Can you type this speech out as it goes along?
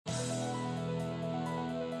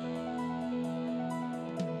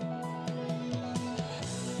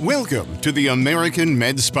Welcome to the American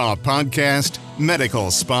Med Spa podcast, Medical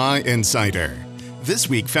Spa Insider. This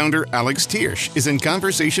week, founder Alex Tiersch is in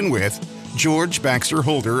conversation with George Baxter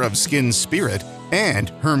Holder of Skin Spirit and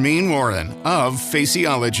Hermine Warren of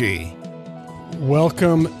Faciology.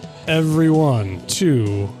 Welcome, everyone,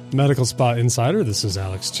 to Medical Spa Insider. This is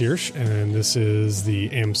Alex Tiersch, and this is the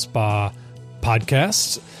AmSpa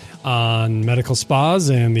podcast on medical spas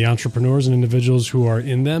and the entrepreneurs and individuals who are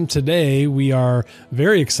in them. Today, we are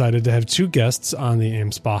very excited to have two guests on the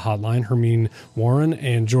AmSpa hotline, Hermine Warren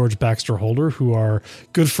and George Baxter Holder, who are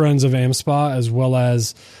good friends of AmSpa, as well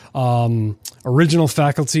as original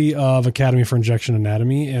faculty of Academy for Injection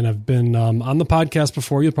Anatomy, and have been on the podcast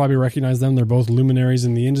before. You'll probably recognize them. They're both luminaries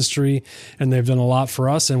in the industry, and they've done a lot for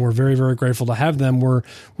us, and we're very, very grateful to have them. We're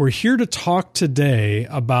here to talk today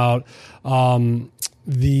about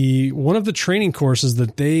one of the training courses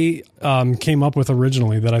that they came up with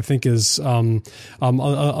originally, that I think is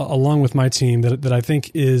along with my team, that I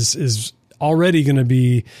think is already going to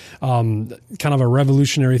be kind of a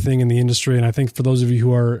revolutionary thing in the industry. And I think for those of you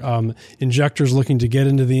who are injectors looking to get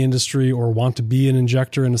into the industry or want to be an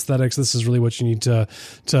injector in aesthetics, this is really what you need to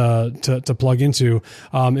plug into.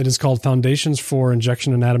 It is called Foundations for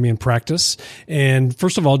Injection Anatomy and Practice. And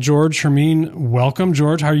first of all, George, Hermine, welcome.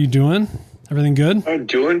 George, how are you doing? Everything good? I'm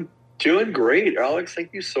doing great, Alex.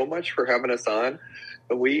 Thank you so much for having us on.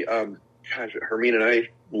 We, Hermine and I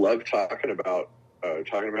love talking about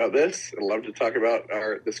this, and love to talk about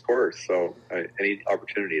this course. So any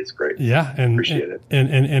opportunity is great. Yeah, and appreciate it.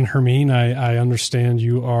 And Hermine, I understand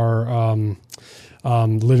you are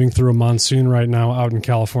living through a monsoon right now out in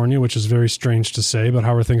California, which is very strange to say. But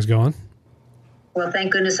how are things going? Well,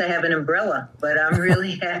 thank goodness I have an umbrella. But I'm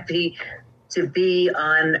really happy to be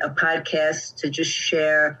on a podcast to just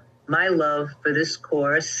share my love for this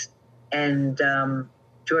course. And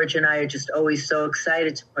George and I are just always so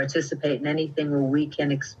excited to participate in anything where we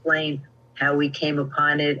can explain how we came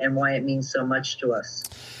upon it and why it means so much to us.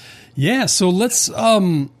 Yeah, so let's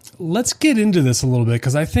get into this a little bit,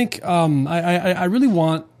 because I think I really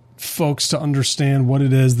want folks to understand what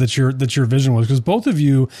it is that your vision was, because both of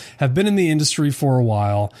you have been in the industry for a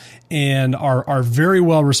while and are very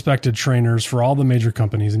well respected trainers for all the major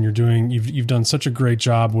companies, and you've done such a great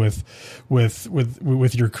job with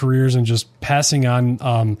your careers and just passing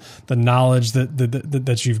on the knowledge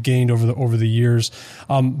that you've gained over the years.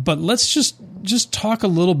 But let's just talk a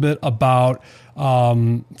little bit about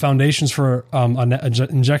Foundations for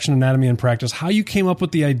Injection Anatomy and Practice, how you came up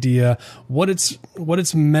with the idea, what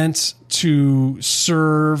it's meant to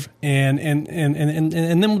serve, and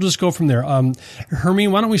then we'll just go from there.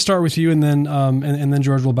 Hermine, why don't we start with you, and then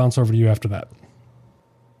George will bounce over to you after that.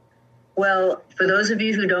 Well, for those of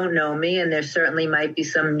you who don't know me, and there certainly might be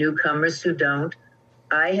some newcomers who don't,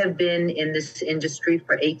 I have been in this industry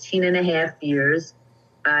for 18 and a half years.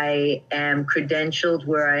 I am credentialed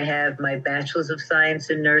where I have my Bachelor's of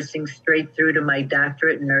Science in Nursing straight through to my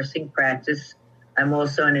doctorate in nursing practice. I'm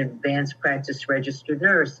also an advanced practice registered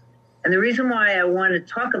nurse. And the reason why I want to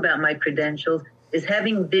talk about my credentials is,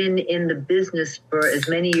 having been in the business for as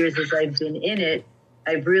many years as I've been in it,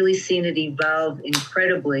 I've really seen it evolve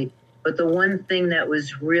incredibly. But the one thing that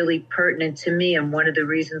was really pertinent to me, and one of the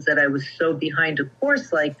reasons that I was so behind a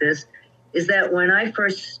course like this, is that when I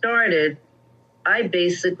first started, I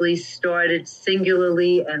basically started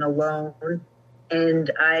singularly and alone, and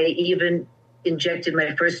I even injected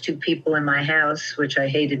my first two people in my house, which I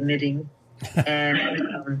hate admitting.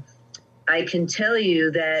 And I can tell you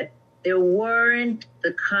that there weren't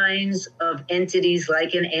the kinds of entities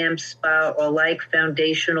like an AmSpa or like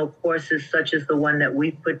foundational courses such as the one that we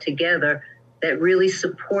put together that really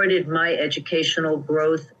supported my educational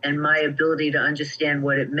growth and my ability to understand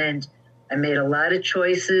what it meant. I made a lot of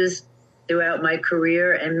choices throughout my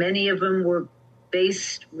career, and many of them were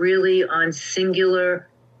based really on singular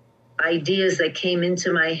ideas that came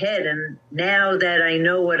into my head. And now that I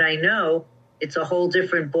know what I know, it's a whole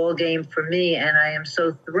different ballgame for me. And I am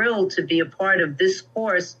so thrilled to be a part of this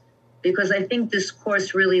course, because I think this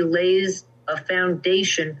course really lays a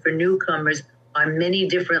foundation for newcomers on many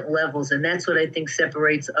different levels. And that's what I think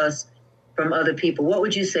separates us from other people. What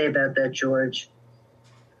would you say about that, George?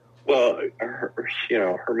 Well,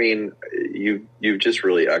 Hermine, you've just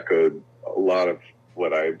really echoed a lot of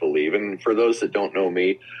what I believe. And for those that don't know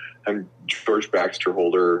me, I'm George Baxter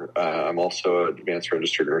Holder. I'm also an advanced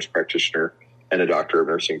registered nurse practitioner and a doctor of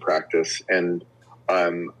nursing practice. And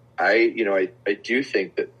I do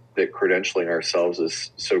think that credentialing ourselves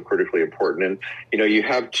is so critically important. And you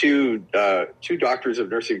have two doctors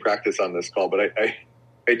of nursing practice on this call, but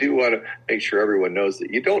do want to make sure everyone knows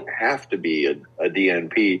that you don't have to be a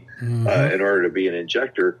DNP in order to be an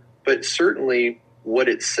injector, but certainly what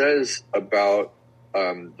it says about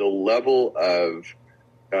the level of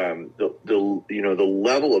the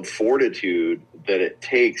level of fortitude that it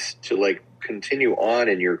takes to like continue on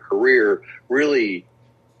in your career really.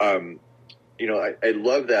 I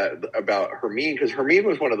love that about Hermine, because Hermine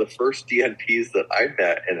was one of the first DNPs that I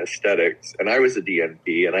met in aesthetics, and I was a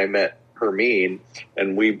DNP, and I met Hermine,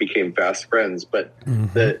 and we became fast friends. But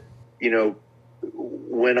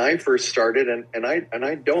when I first started, and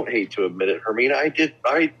I don't hate to admit it, Hermine, I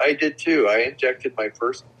did too. I injected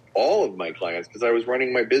all of my clients because I was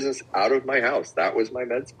running my business out of my house. That was my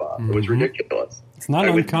med spa. It was ridiculous. It's not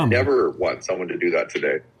uncommon. I would never want someone to do that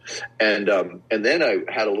today. And then I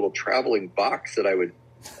had a little traveling box that a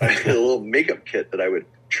little makeup kit that I would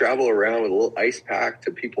travel around with a little ice pack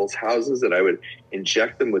to people's houses, and I would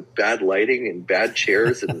inject them with bad lighting and bad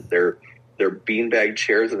chairs and their beanbag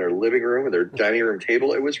chairs in their living room and their dining room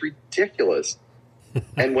table. It was ridiculous.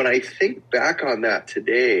 And when I think back on that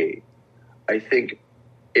today, I think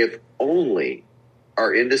if only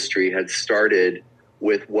our industry had started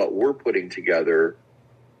with what we're putting together,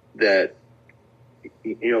 that,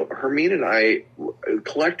 Hermine and I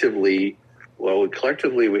collectively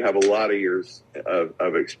we have a lot of years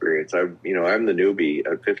of experience. I'm the newbie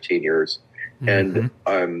at 15 years. And,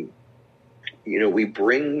 we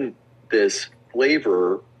bring this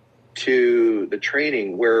flavor to the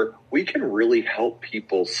training where we can really help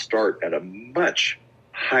people start at a much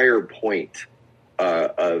higher point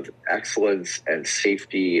of excellence and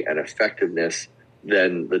safety and effectiveness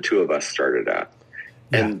than the two of us started at.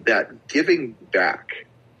 Yeah. And that giving back,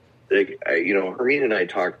 Hermine and I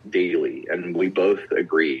talk daily, and we both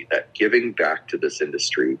agree that giving back to this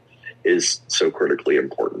industry is so critically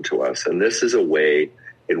important to us. And this is a way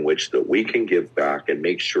in which that we can give back and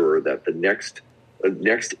make sure that the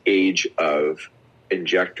next age of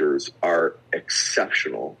injectors are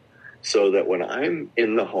exceptional, so that when I'm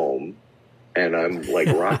in the home and I'm like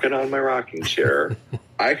rocking on my rocking chair,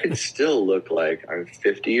 I can still look like I'm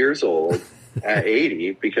 50 years old at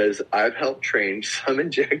 80, because I've helped train some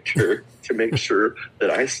injector to make sure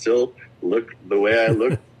that I still look the way I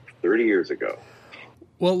looked 30 years ago.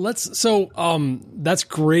 Well, that's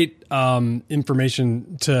great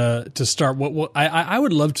information to start. What I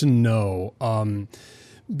would love to know,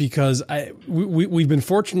 because we've been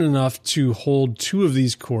fortunate enough to hold two of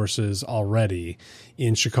these courses already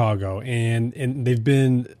in Chicago, and they've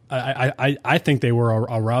been I think they were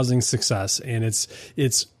a rousing success, and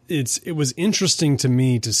it was interesting to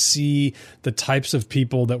me to see the types of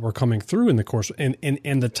people that were coming through in the course, and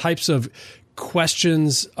the types of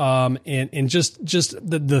questions, and just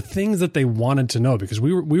the things that they wanted to know, because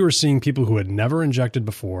we were seeing people who had never injected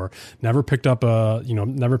before, never picked up a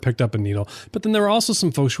needle. But then there were also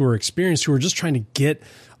some folks who were experienced, who were just trying to get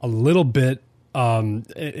a little bit, and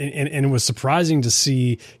it was surprising to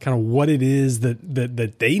see kind of what it is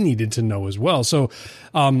that they needed to know as well. So,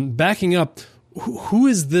 backing up, who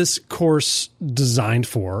is this course designed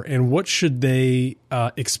for, and what should they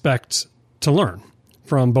expect to learn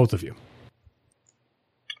from both of you?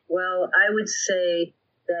 Well, I would say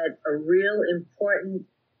that a real important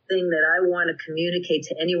thing that I want to communicate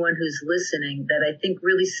to anyone who's listening, that I think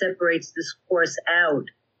really separates this course out,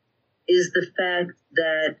 is the fact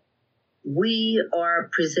that we are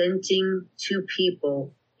presenting to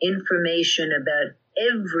people information about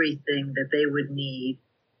everything that they would need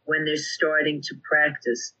when they're starting to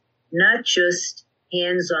practice, not just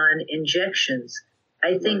hands-on injections.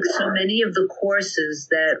 I think so many of the courses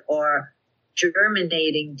that are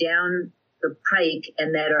germinating down the pike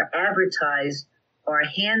and that are advertised are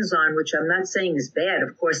hands-on, which I'm not saying is bad.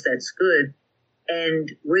 Of course, that's good.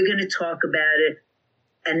 And we're going to talk about it,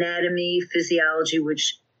 anatomy, physiology,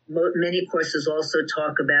 which many courses also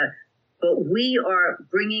talk about. But we are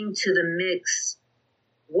bringing to the mix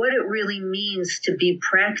what it really means to be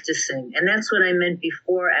practicing. And that's what I meant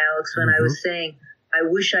before, Alex, when I was saying I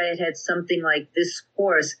wish I had had something like this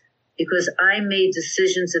course, because I made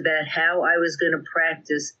decisions about how I was going to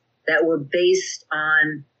practice that were based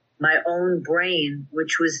on my own brain,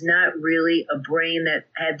 which was not really a brain that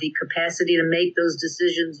had the capacity to make those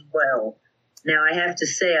decisions well. Now, I have to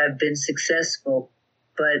say I've been successful,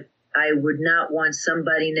 but I would not want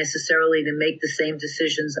somebody necessarily to make the same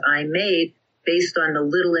decisions I made based on the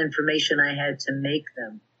little information I had to make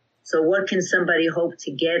them. So what can somebody hope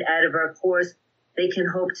to get out of our course? They can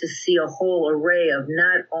hope to see a whole array of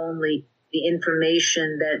not only the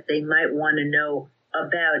information that they might want to know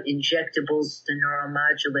about injectables and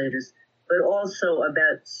neuromodulators, but also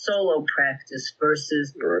about solo practice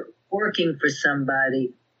versus working for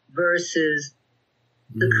somebody, versus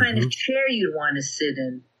the kind of chair you'd want to sit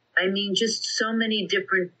in. I mean, just so many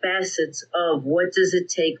different facets of what does it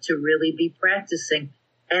take to really be practicing.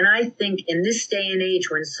 And I think in this day and age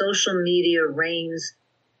when social media reigns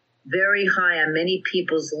very high on many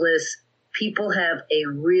people's lists, people have a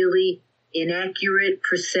really inaccurate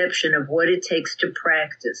perception of what it takes to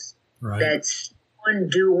practice. Right. That's one,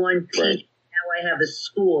 do one, teach. Right. Now I have a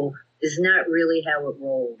school is not really how it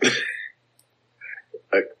rolls.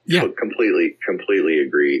 I completely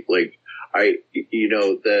agree. Like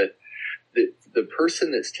the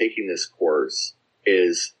person that's taking this course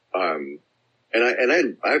is,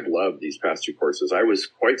 I've loved these past two courses. I was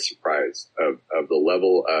quite surprised of the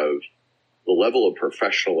level of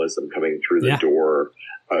professionalism coming through the door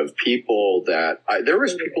of people that there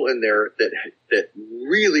was people in there that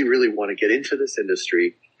really, really want to get into this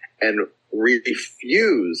industry and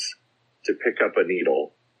refuse to pick up a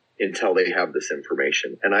needle until they have this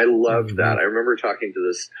information. And I loved that. I remember talking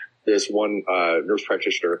to this one nurse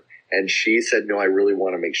practitioner, and she said, no, I really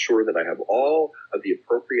want to make sure that I have all of the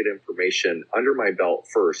appropriate information under my belt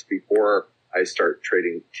first before I start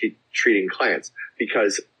treating clients,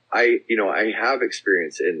 because I have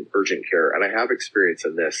experience in urgent care and I have experience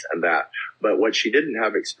in this and that, but what she didn't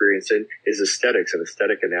have experience in is aesthetics and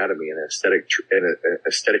aesthetic anatomy and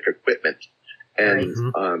aesthetic equipment.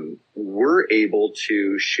 And we're able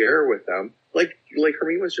to share with them, like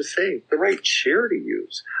Hermine was just saying, the right chair to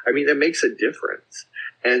use. I mean, that makes a difference.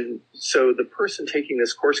 And so the person taking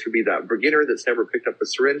this course could be that beginner that's never picked up a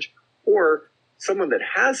syringe, or someone that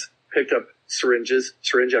has picked up syringe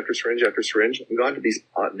after syringe after syringe, and gone to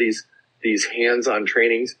these hands-on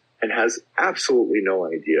trainings and has absolutely no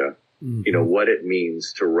idea, what it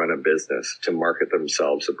means to run a business, to market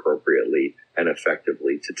themselves appropriately and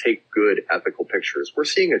effectively, to take good ethical pictures. We're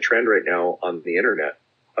seeing a trend right now on the internet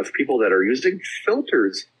of people that are using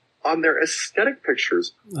filters on their aesthetic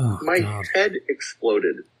pictures. My head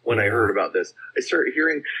exploded when I heard about this. I started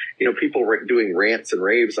hearing, people doing rants and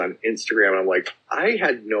raves on Instagram. And I'm like, I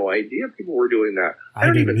had no idea people were doing that. I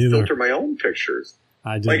don't even filter my own pictures.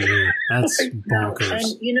 I didn't either. That's bonkers.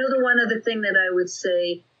 And the one other thing that I would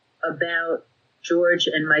say about George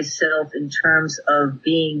and myself in terms of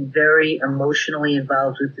being very emotionally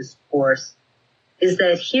involved with this course is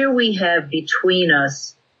that here we have between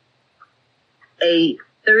us a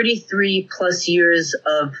 33 plus years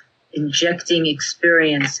of injecting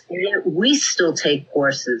experience, and yet we still take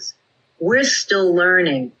courses. We're still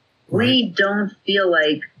learning. Right. We don't feel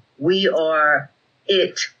like we are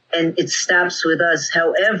it and it stops with us.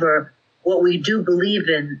 However, what we do believe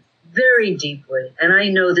in very deeply, and I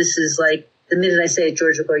know this is like the minute I say it,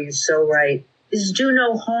 George will go, you're so right, is do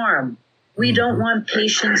no harm. We don't want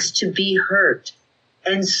patients to be hurt.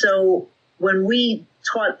 And so when we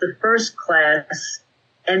taught the first class,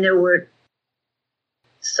 and there were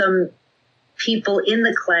some people in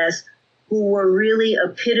the class who were really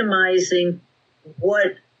epitomizing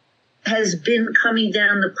what has been coming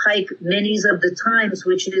down the pike many of the times,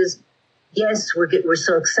 which is, yes, we're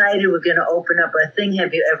so excited, we're going to open up our thing.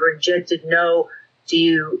 Have you ever injected? No. Do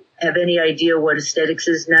you have any idea what aesthetics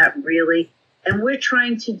is? Not really. And we're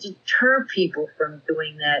trying to deter people from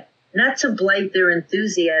doing that, not to blight their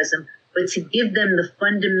enthusiasm, but to give them the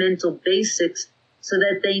fundamental basics so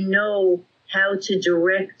that they know how to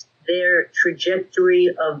direct their trajectory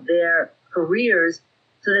of their careers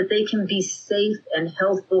so that they can be safe and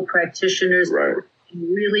healthful practitioners. Right.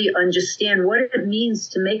 And really understand what it means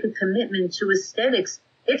to make a commitment to aesthetics.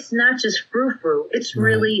 It's not just frou-frou. It's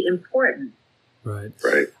really important. Right.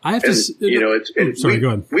 I have to, sorry, go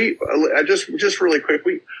ahead. We just really quick,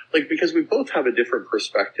 because we both have a different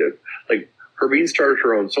perspective. Like, Hermine started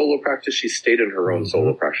her own solo practice. She stayed in her own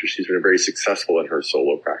solo practice. She's been very successful in her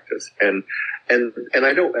solo practice. And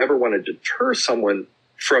I don't ever want to deter someone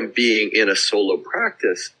from being in a solo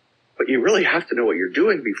practice, but you really have to know what you're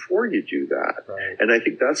doing before you do that. Right. And I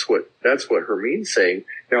think that's what Hermine's saying.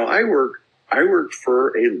 Now, I worked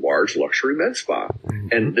for a large luxury med spa,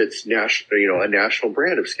 and that's a national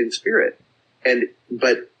brand of Skin Spirit.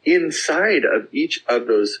 But inside of each of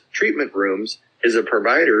those treatment rooms is a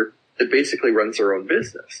provider that basically runs their own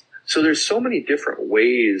business. So there's so many different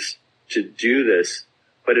ways to do this,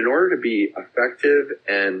 but in order to be effective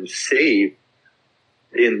and safe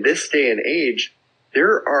in this day and age,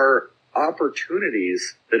 there are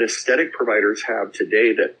opportunities that aesthetic providers have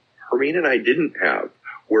today that Hermine and I didn't have,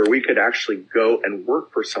 where we could actually go and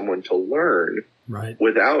work for someone to learn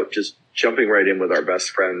without just jumping right in with our best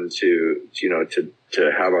friend to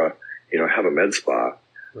have a med spa.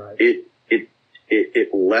 Right.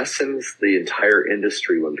 It lessens the entire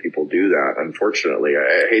industry when people do that. Unfortunately,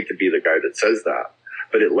 I hate to be the guy that says that,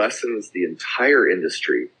 but it lessens the entire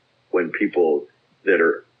industry when people that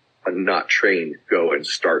are not trained go and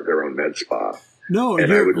start their own med spa. No,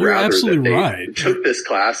 and I would you're rather absolutely that they right. took this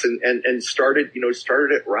class and started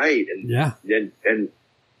it right and and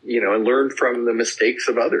learned from the mistakes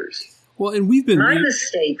of others. Well, and we've been my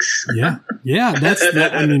mistakes. Yeah, that's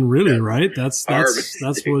that. I mean, really, right? That's what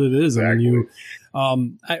it is. Exactly. I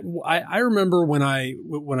mean, I remember when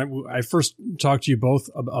I first talked to you both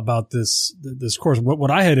about this course.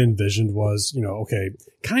 What I had envisioned was, okay,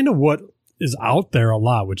 kind of what is out there a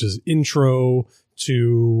lot, which is intro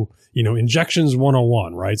to injections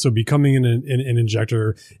 101, right? So becoming an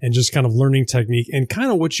injector and just kind of learning technique and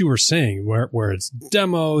kind of what you were saying, where it's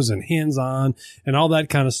demos and hands-on and all that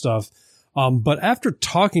kind of stuff. But after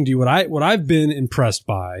talking to you, what I've been impressed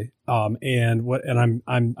by, and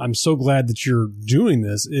I'm so glad that you're doing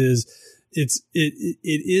this is it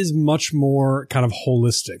is much more kind of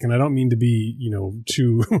holistic. And I don't mean to be,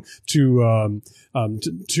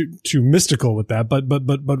 too mystical with that,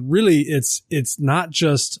 but really it's not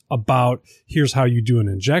just about here's how you do an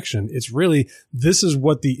injection. It's really, this is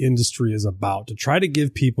what the industry is about, to try to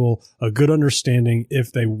give people a good understanding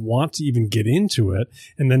if they want to even get into it.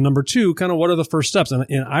 And then number two, kind of what are the first steps? And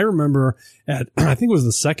I remember I think it was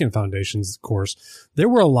the second foundations course, there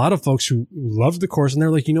were a lot of folks who loved the course and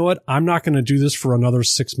they're like, you know what? I'm not going to do this for another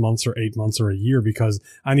 6 months or 8 months or a year because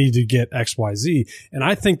I need to get XYZ. And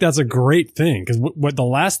I think that's a great thing, because what the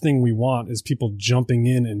last thing we want is people jumping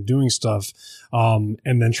in and doing stuff, and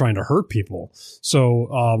then trying to hurt people. So,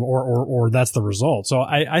 or that's the result. So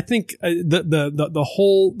I think the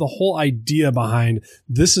whole idea behind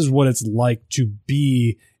this is what it's like to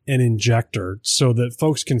be an injector, so that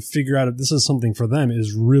folks can figure out if this is something for them,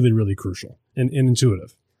 is really, really crucial and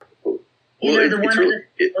intuitive. Go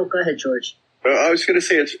ahead, George. I was going to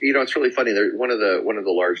say it's really funny. One of the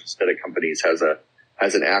large aesthetic companies has an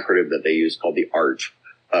acronym that they use called the ART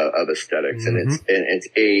of aesthetics, and it's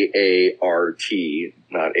AART,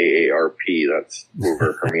 not AARP. That's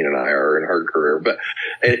where Hermine and I are in her career. But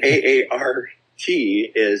an AART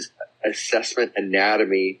is assessment,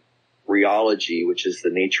 anatomy, rheology, which is the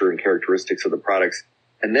nature and characteristics of the products,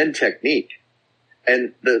 and then technique.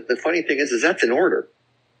 And the funny thing is that's in order.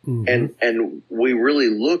 Mm-hmm. And we really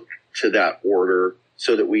look to that order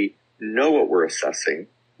so that we know what we're assessing.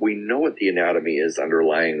 We know what the anatomy is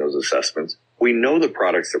underlying those assessments. We know the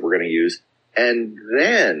products that we're going to use, and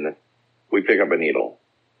then we pick up a needle.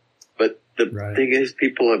 But the thing is,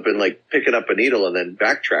 people have been like picking up a needle and then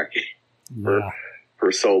backtracking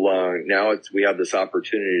for so long. Now we have this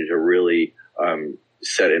opportunity to really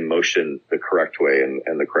set in motion the correct way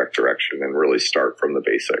and the correct direction, and really start from the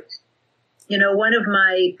basics. One of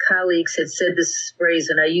my colleagues had said this phrase,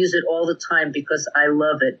 and I use it all the time because I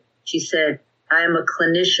love it. She said, I am a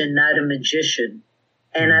clinician, not a magician.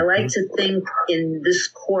 And I like to think in this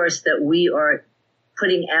course that we are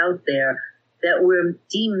putting out there that we're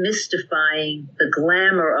demystifying the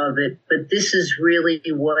glamour of it, but this is really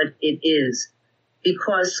what it is.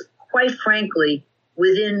 Because quite frankly,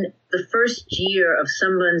 within the first year of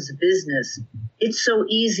someone's business, it's so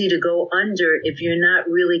easy to go under if you're not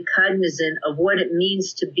really cognizant of what it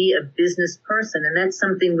means to be a business person. And that's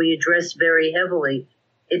something we address very heavily.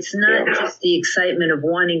 It's not just the excitement of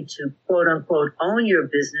wanting to, quote unquote, own your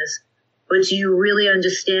business, but do you really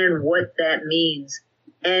understand what that means?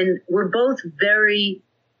 And we're both very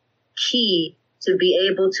key to be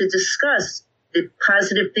able to discuss the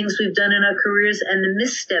positive things we've done in our careers and the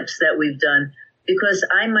missteps that we've done, because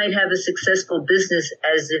I might have a successful business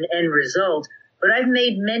as an end result, but I've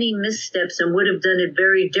made many missteps and would have done it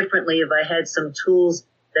very differently if I had some tools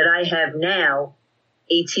that I have now,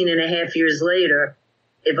 18 and a half years later.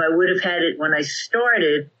 If I would have had it when I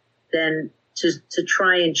started, then to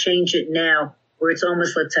try and change it now, where it's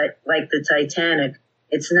almost like the Titanic,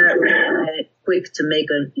 it's not really quick to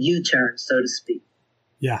make a U-turn, so to speak.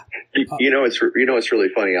 Yeah. It's really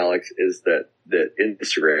funny, Alex, is that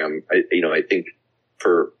Instagram, I think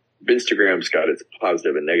for Instagram's got its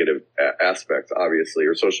positive and negative aspects, obviously,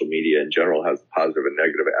 or social media in general has positive and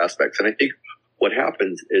negative aspects. And I think what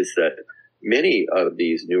happens is that many of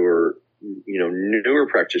these newer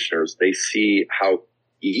practitioners, they see how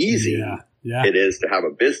easy it is to have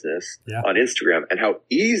a business on Instagram, and how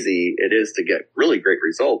easy it is to get really great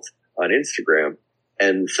results on Instagram.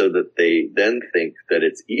 And so that they then think that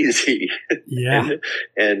it's easy. Yeah.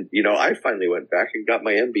 and I finally went back and got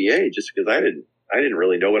my MBA just because I didn't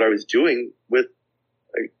really know what I was doing with,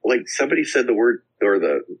 like somebody said the word, or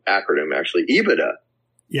the acronym actually, EBITDA.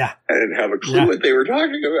 Yeah. I didn't have a clue what they were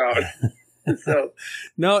talking about. So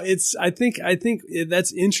no, I think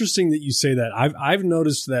that's interesting that you say that. I've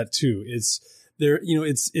noticed that too. there, you know,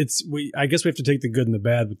 I guess we have to take the good and the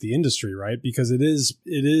bad with the industry, right? Because it is,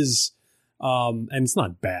 and it's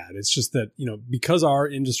not bad. It's just that, you know, because our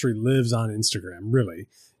industry lives on Instagram, really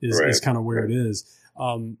is kind of where it is.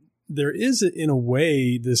 There is, in a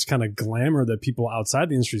way, this kind of glamour that people outside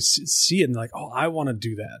the industry see it and like, oh, I want to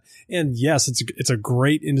do that. And yes, it's a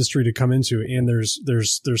great industry to come into, and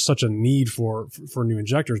there's such a need for new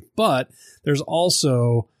injectors. But there's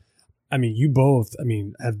also, I mean, you both, I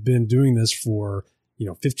mean, have been doing this for, you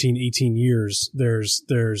know, 15, 18 years.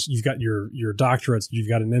 You've got your doctorates, you've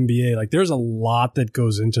got an MBA. Like, there's a lot that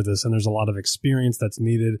goes into this, and there's a lot of experience that's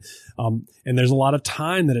needed, and there's a lot of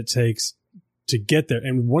time that it takes to get there.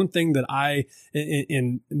 And one thing that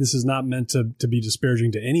and this is not meant to be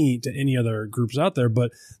disparaging to any other groups out there,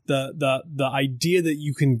 but the idea that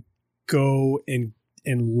you can go and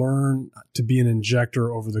learn to be an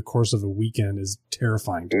injector over the course of a weekend is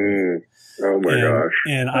terrifying to me. Oh my gosh.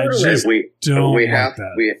 And I just don't want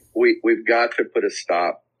that. We've got to put a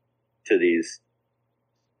stop to these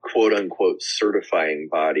quote unquote certifying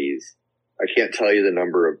bodies. I can't tell you the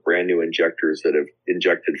number of brand new injectors that have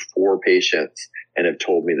injected 4 patients and have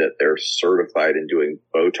told me that they're certified in doing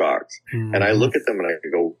Botox. Mm-hmm. And I look at them and I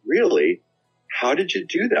go, really? How did you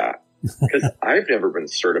do that? Because I've never been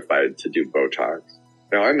certified to do Botox.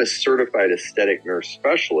 Now, I'm a certified aesthetic nurse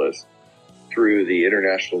specialist through the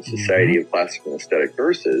International Society of Plastic and Aesthetic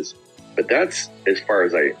Nurses. But that's, as far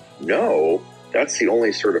as I know, that's the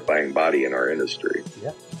only certifying body in our industry.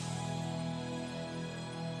 Yeah.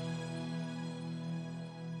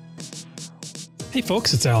 Hey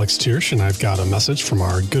folks, it's Alex Tiersch, and I've got a message from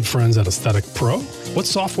our good friends at Aesthetic Pro. What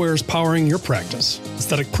software is powering your practice?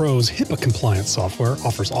 Aesthetic Pro's HIPAA-compliant software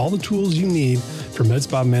offers all the tools you need for med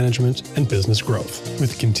spa management and business growth.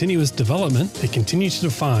 With continuous development, they continue to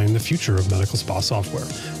define the future of medical spa software.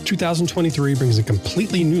 2023 brings a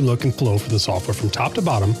completely new look and flow for the software from top to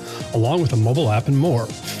bottom, along with a mobile app and more.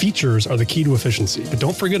 Features are the key to efficiency, but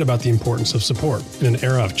don't forget about the importance of support. In an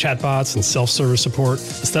era of chatbots and self-service support,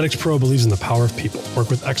 Aesthetics Pro believes in the power of people. Work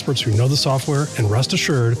with experts who know the software, and rest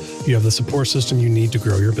assured, you have the support system you need to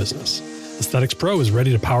grow your business. Aesthetics Pro is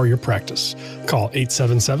ready to power your practice. Call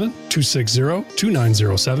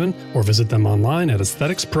 877-260-2907 or visit them online at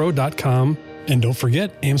aestheticspro.com. And don't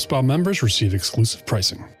forget, AmSpa members receive exclusive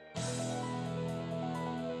pricing.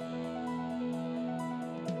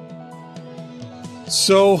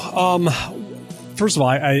 So, first of all,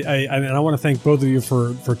 I want to thank both of you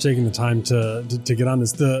for taking the time to get on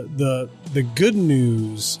this. The good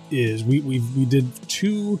news is we did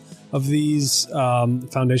 2 of these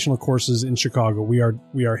foundational courses in Chicago. We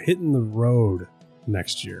are hitting the road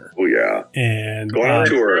next year. Oh yeah, and going on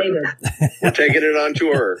tour. We're taking it on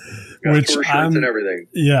tour. Got tour shirts and everything.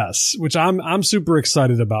 Yes, which I'm super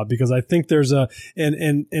excited about, because I think there's how I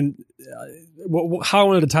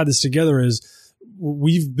wanted to tie this together is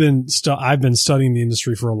I've been studying the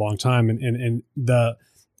industry for a long time, and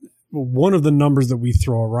one of the numbers that we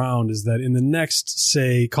throw around is that in the next,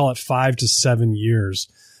 say, call it 5 to 7 years,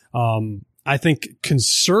 I think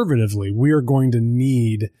conservatively we are going to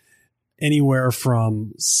need anywhere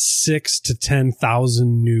from 6,000 to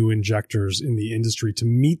 10,000 new injectors in the industry to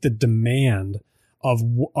meet the demand of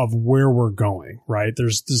where we're going. Right?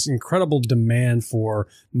 There's this incredible demand for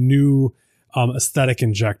new aesthetic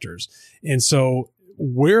injectors. And so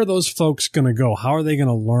where are those folks going to go? How are they going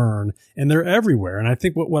to learn? And they're everywhere. And I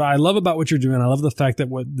think what I love about what you're doing, I love the fact that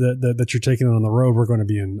that you're taking it on the road. We're going to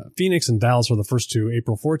be in Phoenix and Dallas for the first 2,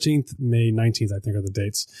 April 14th, May 19th, I think are the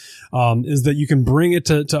dates, is that you can bring it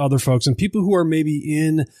to other folks and people who are maybe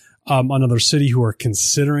in another city who are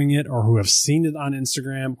considering it, or who have seen it on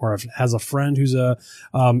Instagram, or has a friend who's an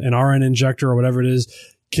RN injector or whatever it is,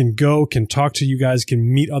 can talk to you guys,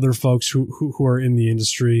 can meet other folks who are in the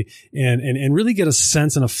industry, and really get a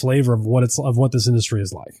sense and a flavor of what this industry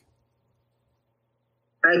is like.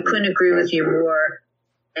 I couldn't agree with you more.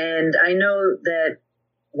 And I know that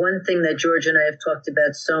one thing that George and I have talked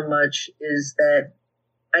about so much is that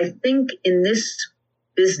I think in this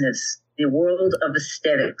business, the world of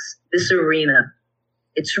aesthetics, this arena,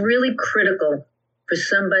 it's really critical for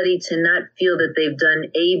somebody to not feel that they've done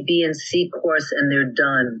A, B, and C course and they're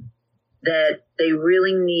done. That they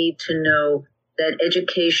really need to know that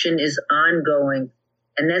education is ongoing.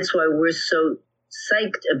 And that's why we're so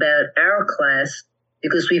psyched about our class,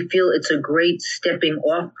 because we feel it's a great stepping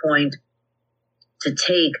off point to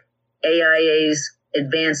take AIA's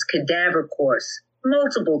advanced cadaver course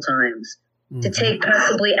multiple times, to take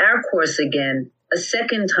possibly our course again a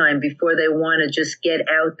second time before they want to just get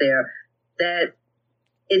out there. That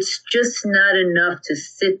it's just not enough to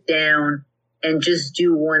sit down and just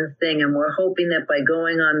do one thing. And we're hoping that by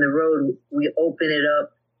going on the road, we open it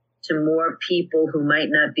up to more people who might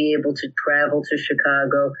not be able to travel to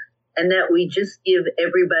Chicago, and that we just give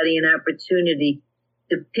everybody an opportunity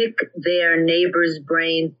to pick their neighbor's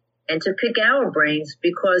brain and to pick our brains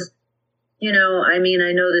because, I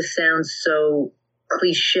know this sounds so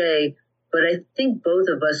cliche, but I think both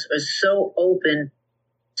of us are so open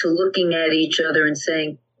to looking at each other and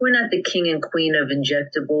saying, we're not the king and queen of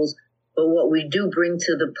injectables, but what we do bring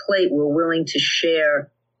to the plate, we're willing to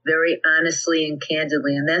share very honestly and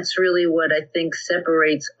candidly. And that's really what I think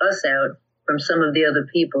separates us out from some of the other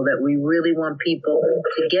people, that we really want people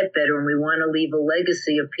to get better, and we want to leave a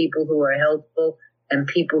legacy of people who are helpful and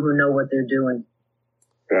people who know what they're doing.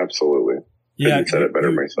 Absolutely. Yeah, couldn't said it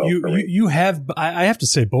better myself. You have. I have to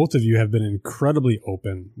say, both of you have been incredibly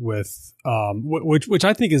open with, which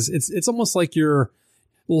I think is it's almost like you're.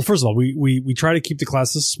 Well, first of all, we try to keep the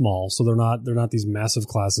classes small, so they're not these massive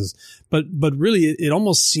classes. But really, it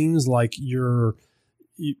almost seems like you're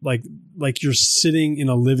sitting in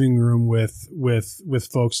a living room with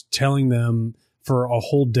folks, telling them for a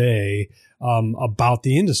whole day about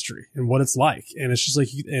the industry and what it's like. And it's just like,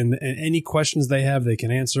 and any questions they have, they can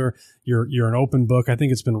answer. You're an open book. I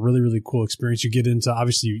think it's been a really, really cool experience. You get into,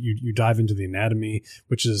 obviously you dive into the anatomy,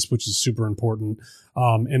 which is super important.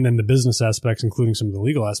 And then the business aspects, including some of the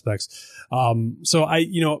legal aspects.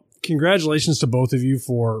 So congratulations to both of you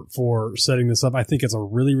for setting this up. I think it's a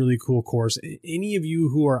really, really cool course. Any of you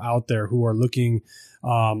who are out there who are looking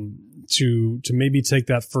to maybe take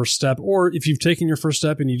that first step, or if you've taken your first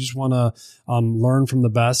step and you just want to learn from the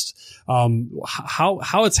best,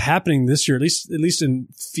 how it's happening this year, at least in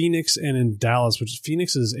Phoenix and in Dallas, which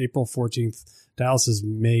Phoenix is April 14th, Dallas is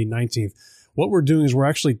May 19th. What we're doing is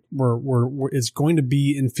it's going to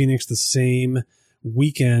be in Phoenix the same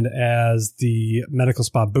weekend as the Medical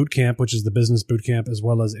Spa Boot Camp, which is the business boot camp, as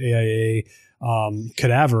well as AIA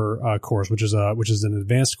cadaver course, which is an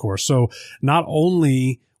advanced course. So not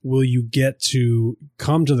only will you get to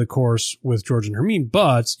come to the course with George and Hermine,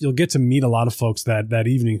 but you'll get to meet a lot of folks that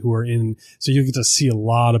evening who are in. So you'll get to see a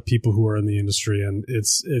lot of people who are in the industry, and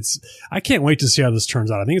it's. I can't wait to see how this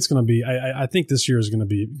turns out. I think it's going to be. I think this year is going to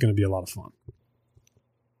be a lot of fun.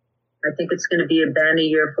 I think it's going to be a banner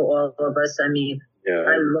year for all of us. I mean, yeah,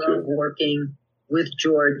 I love working with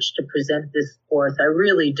George to present this course. I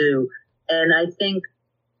really do. And I think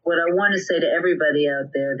what I want to say to everybody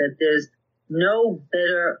out there, that there's no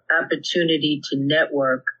better opportunity to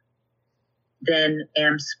network than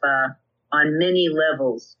AmSpa on many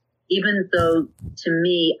levels. Even though, to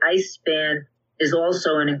me, iSpan is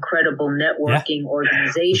also an incredible networking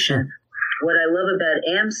organization. What I love about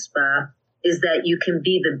AmSpa is that you can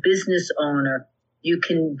be the business owner. You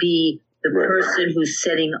can be the person who's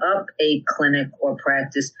setting up a clinic or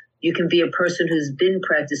practice. You can be a person who's been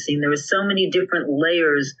practicing. There are so many different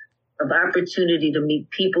layers of opportunity to meet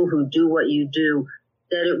people who do what you do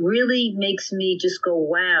that it really makes me just go,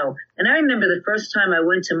 wow. And I remember the first time I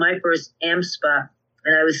went to my first AmSpa,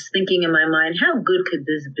 and I was thinking in my mind, how good could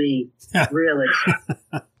this be? Really?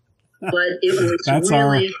 But it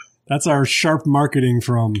was That's our sharp marketing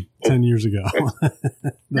from 10 years ago.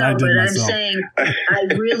 No, but I'm saying I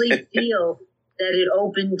really feel that it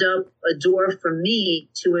opened up a door for me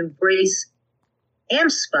to embrace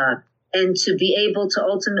AmSpa and to be able to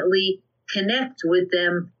ultimately connect with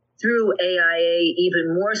them through AIA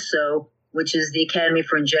even more so, which is the Academy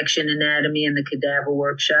for Injection Anatomy and the cadaver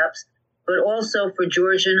workshops, but also for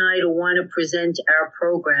George and I to want to present our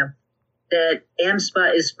program, that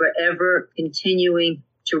AmSpa is forever continuing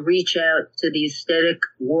to reach out to the aesthetic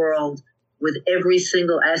world with every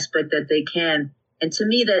single aspect that they can. And to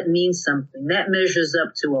me, that means something. That measures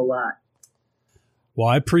up to a lot. Well,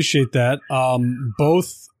 I appreciate that.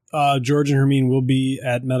 Both George and Hermine will be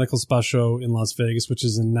at Medical Spa Show in Las Vegas, which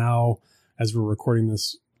is in now, as we're recording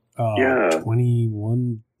this,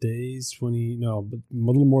 21 days, but a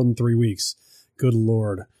little more than 3 weeks. Good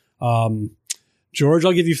Lord. George,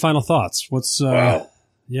 I'll give you final thoughts. What's, wow.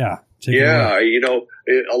 Yeah.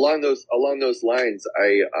 Along those lines,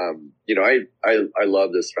 I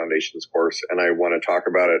love this foundations course, and I want to talk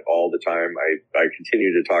about it all the time. I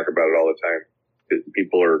continue to talk about it all the time.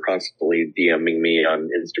 People are constantly DMing me on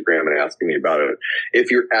Instagram and asking me about it.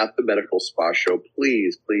 If you're at the Medical Spa Show,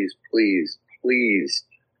 please, please, please, please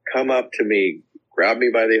come up to me, grab me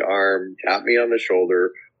by the arm, tap me on the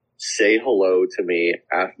shoulder, say hello to me,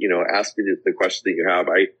 ask me the question that you have.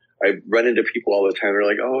 I run into people all the time. They're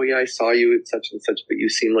like, oh yeah, I saw you at such and such, but you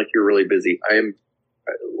seem like you're really busy. I am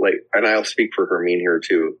and I'll speak for Hermine here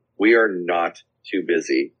too. We are not too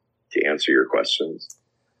busy to answer your questions.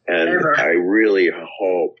 And I really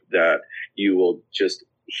hope that you will just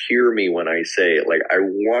hear me when I say it. Like, I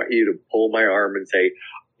want you to pull my arm and say,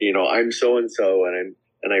 I'm so-and-so, and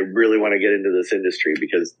I really want to get into this industry,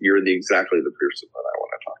 because you're exactly the person that I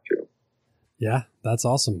want to talk to. Yeah, that's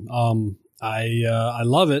awesome. I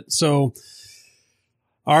love it. So,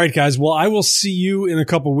 all right, guys. Well, I will see you in a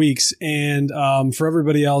couple weeks. And for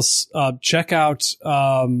everybody else, check out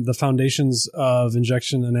the Foundations of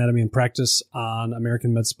Injection Anatomy and Practice on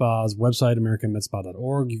American Med Spa's website,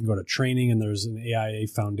 americanmedspa.org. You can go to training, and there's an AIA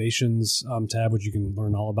Foundations tab, which you can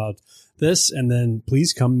learn all about this. And then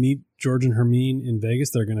please come meet George and Hermine in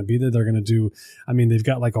Vegas. They're going to be there. They're going to do, they've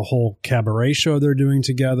got like a whole cabaret show they're doing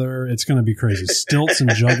together. It's going to be crazy. Stilts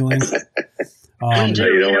and juggling. We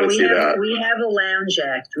do. We have a lounge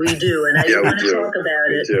act. We do, and I want to talk about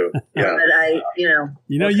it. Too. Yeah.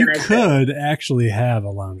 But you could actually have a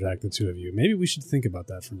lounge act, the two of you. Maybe we should think about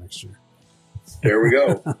that for next year. There we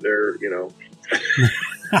go.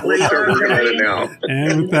 We'll start working on it now.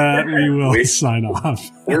 And with that, we will sign off.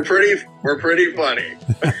 We're pretty funny.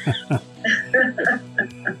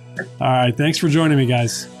 All right. Thanks for joining me,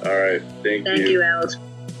 guys. All right. Thank you. Thank you, Alex.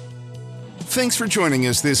 Thanks for joining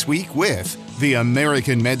us this week with the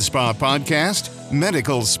American Med Spa Podcast,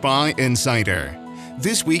 Medical Spa Insider.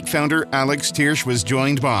 This week, founder Alex Tiersch was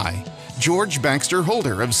joined by George Baxter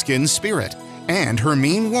Holder of Skin Spirit and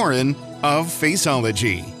Hermine Warren of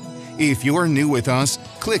Faceology. If you're new with us,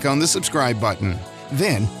 click on the subscribe button.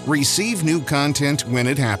 Then receive new content when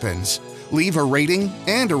it happens. Leave a rating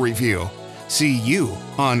and a review. See you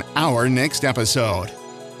on our next episode.